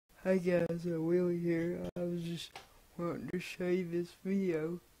Hi guys, Willie here. I was just wanting to show you this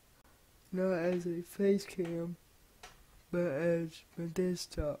video, not as a face cam, but as my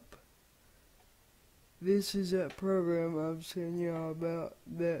desktop. This is that program I was telling y'all about,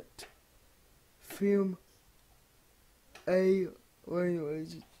 that film a, well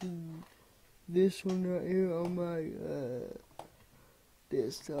anyways, this one right here on my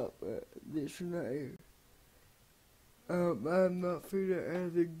desktop, this one right here. I've not figured out how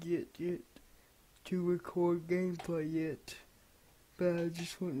to get it to record gameplay yet, but I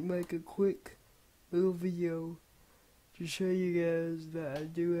just want to make a quick little video to show you guys that I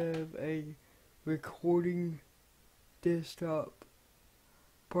do have a recording desktop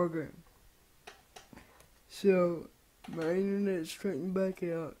program. So, my internet's straightened back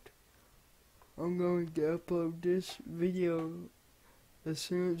out. I'm going to upload this video as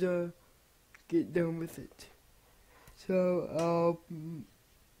soon as I get done with it. So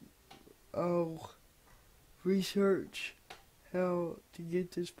I'll research how to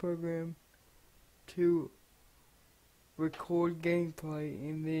get this program to record gameplay,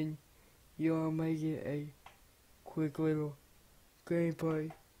 and then y'all may get a quick little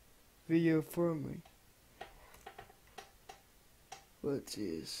gameplay video from me. What's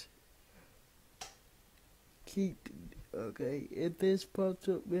this? Okay, if this pops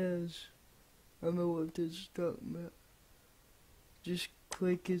up, guys, I know what this is talking about. Just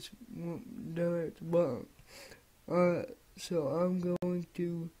click this down at the bottom. Alright, so I'm going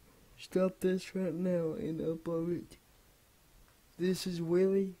to stop this right now and upload it. This is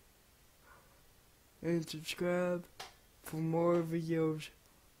Willie, and subscribe for more videos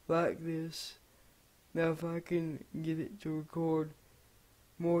like this. Now if I can get it to record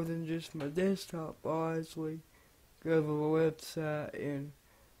more than just my desktop, I'll actually go to the website and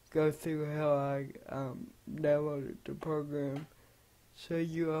go through how I downloaded the program, so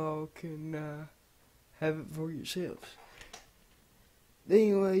you all can have it for yourselves.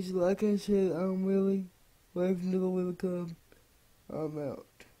 Anyways, like I said, I'm Willie. Welcome to the Willie Club. I'm out.